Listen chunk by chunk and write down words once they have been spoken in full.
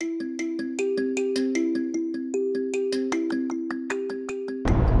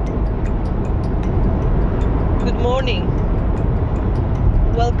morning.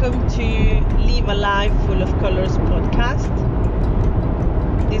 Welcome to Live a Life Full of Colors podcast.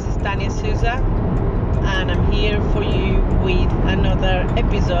 This is Tania Souza, and I'm here for you with another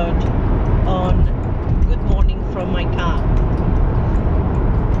episode on Good Morning from My Car.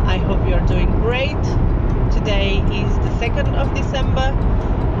 I hope you're doing great. Today is the 2nd of December,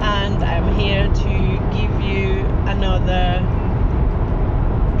 and I'm here to give you another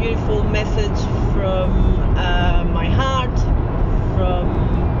beautiful message from my heart, from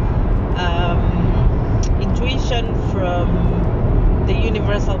intuition, from the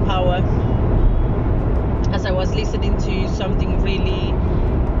universal power. As I was listening to something really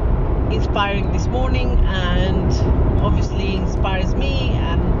inspiring this morning, and obviously inspires me,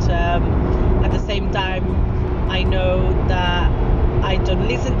 and at the same time I know that I don't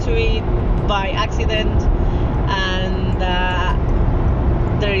listen to it by accident, and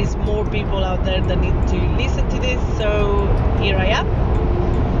there is more people out there that need to listen to this, so here I am.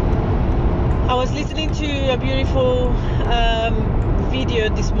 I was listening to a beautiful video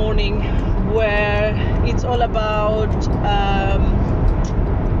this morning where it's all about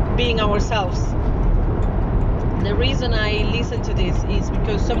being ourselves. The reason I listen to this is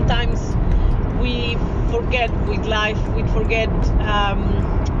because sometimes we forget with life, we forget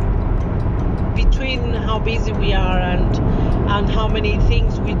between how busy we are and how many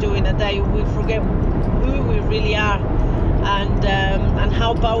things we do in a day, we forget who we really are, and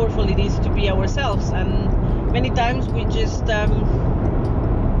how powerful it is to be ourselves. And many times we just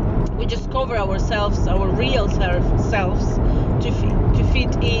cover ourselves, our real selves, to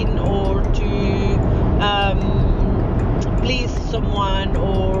fit in or to please someone,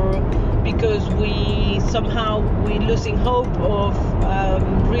 or because we're losing hope of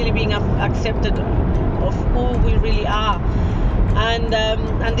really being accepted of who we really are.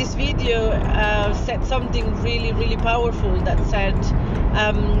 And this video said something really, really powerful that said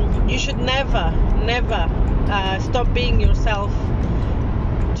you should never stop being yourself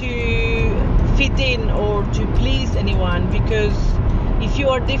to fit in or to please anyone, because if you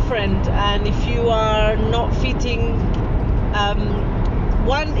are different and if you are not fitting,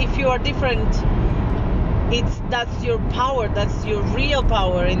 if you are different, that's your power, that's your real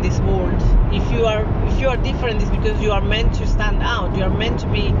power in this world. If you are different, it's because you are meant to stand out, you are meant to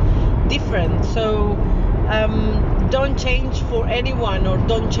be different. So don't change for anyone, or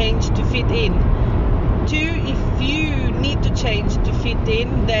don't change to fit in. Two, if you need to change to fit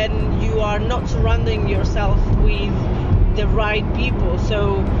in, then you are not surrounding yourself with the right people.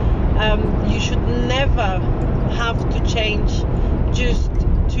 So you should never have to change just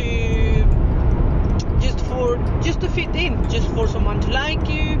to fit in, just for someone to like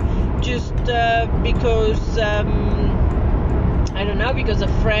you, just because I don't know, because a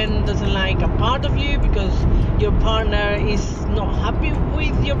friend doesn't like a part of you, because your partner is not happy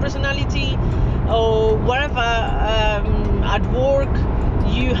with your personality, or whatever. At work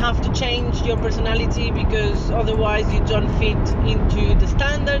you have to change your personality because otherwise you don't fit into the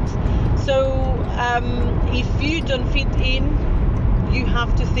standards. So if you don't fit in, you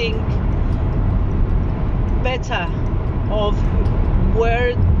have to think better of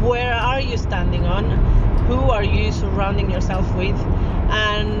where are you standing on, who are you surrounding yourself with,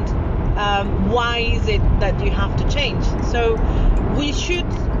 and why is it that you have to change. So we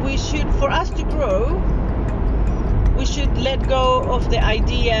should, for us to grow, we should let go of the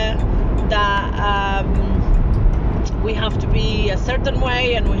idea that we have to be a certain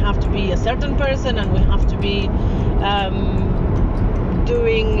way, and we have to be a certain person, and we have to be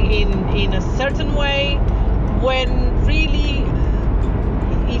doing in a certain way, when really,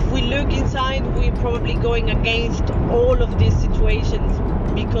 if we look inside, we're probably going against all of these situations,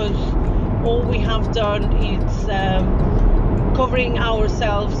 because all we have done is covering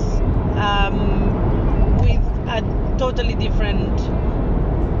ourselves with a totally different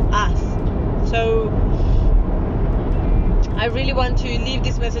us. So I really want to leave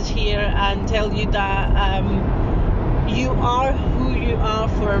this message here and tell you that you are who you are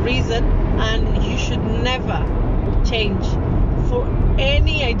for a reason, and you should never change for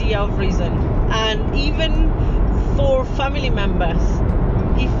any idea of reason. And even for family members,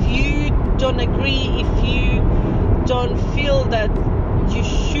 if you don't agree, if you don't feel that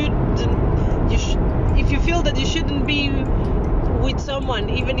if you feel that you shouldn't be with someone,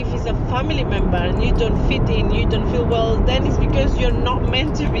 even if it's a family member, and you don't fit in, you don't feel well, then it's because you're not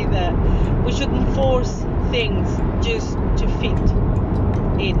meant to be there. We shouldn't force things just to fit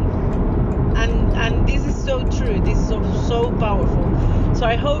in. And this is so true, this is so powerful. So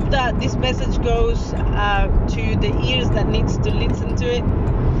I hope that this message goes to the ears that needs to listen to it,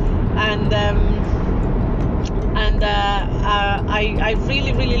 and And I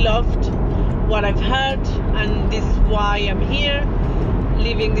really loved what I've heard, and this is why I'm here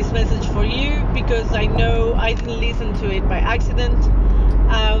leaving this message for you, because I know I didn't listen to it by accident.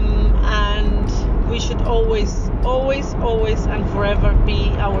 And we should always and forever be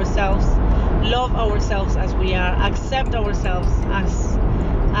ourselves, love ourselves as we are, accept ourselves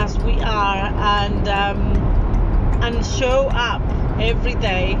as we are, and show up every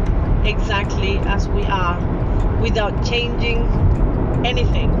day exactly as we are, without changing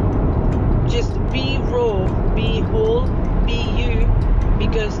anything. Just be raw, be whole, be you,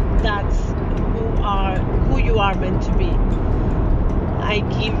 because that's who you are meant to be. I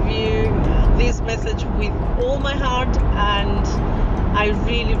give you this message with all my heart, and I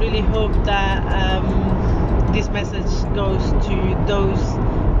really hope that this message goes to those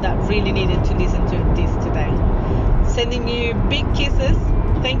that really needed to listen to this today. Sending you big kisses.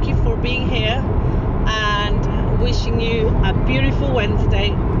 Thank you for being here, and wishing you a beautiful Wednesday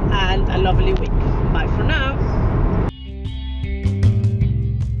and a lovely week. Bye for now.